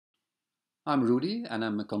I'm Rudy and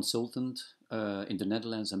I'm a consultant in the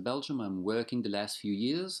Netherlands and Belgium. I'm working the last few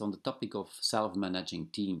years on the topic of self-managing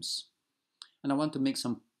teams. And I want to make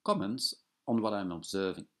some comments on what I'm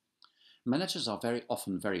observing. Managers are very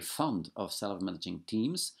often very fond of self-managing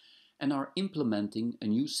teams and are implementing a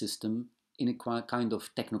new system in a kind of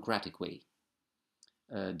technocratic way.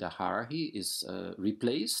 The hierarchy is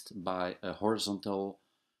replaced by a horizontal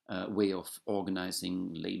way of organizing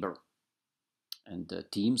labor. And the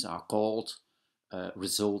teams are called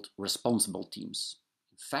result responsible teams.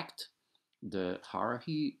 In fact, the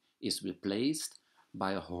hierarchy is replaced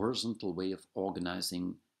by a horizontal way of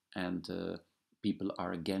organizing, and people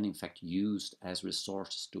are again, in fact, used as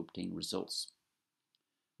resources to obtain results.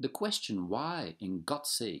 The question why, in God's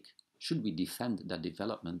sake, should we defend that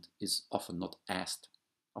development is often not asked.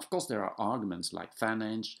 Of course, there are arguments like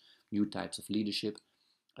finance, new types of leadership,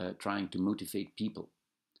 trying to motivate people.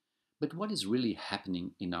 But what is really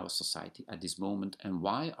happening in our society at this moment, and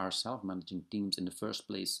why are self-managing teams in the first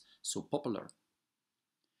place so popular?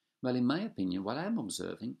 Well, in my opinion, what I'm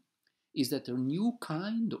observing is that a new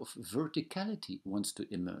kind of verticality wants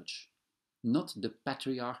to emerge. Not the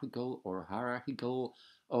patriarchal or hierarchical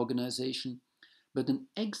organization, but an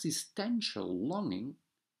existential longing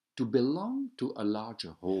to belong to a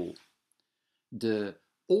larger whole. The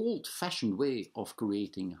old-fashioned way of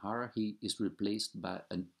creating hierarchy is replaced by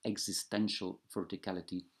an existential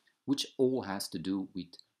verticality, which all has to do with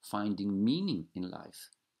finding meaning in life.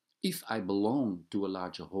 If I belong to a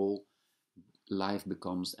larger whole, life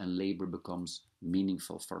becomes and labor becomes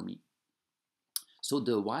meaningful for me. So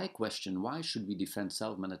the why question, why should we defend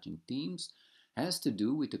self-managing teams, has to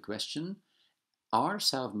do with the question, are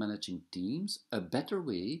self-managing teams a better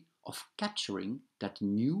way of capturing that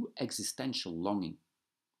new existential longing?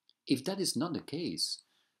 If that is not the case,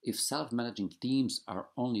 if self-managing teams are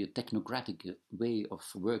only a technocratic way of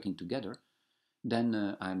working together,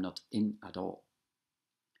 then I'm not in at all.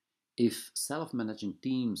 If self-managing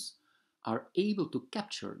teams are able to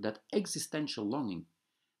capture that existential longing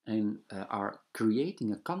and are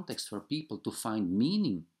creating a context for people to find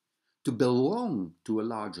meaning, to belong to a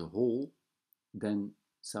larger whole, then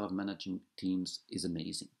self-managing teams is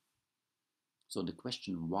amazing. So the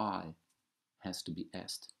question why has to be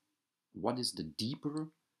asked. What is the deeper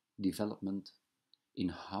development in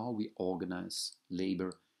how we organize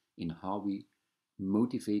labor, in how we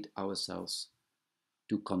motivate ourselves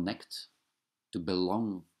to connect, to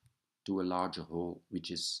belong to a larger whole,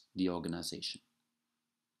 which is the organization?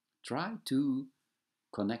 Try to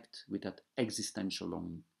connect with that existential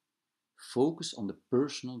longing. Focus on the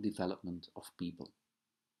personal development of people.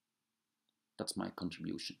 That's my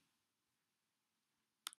contribution.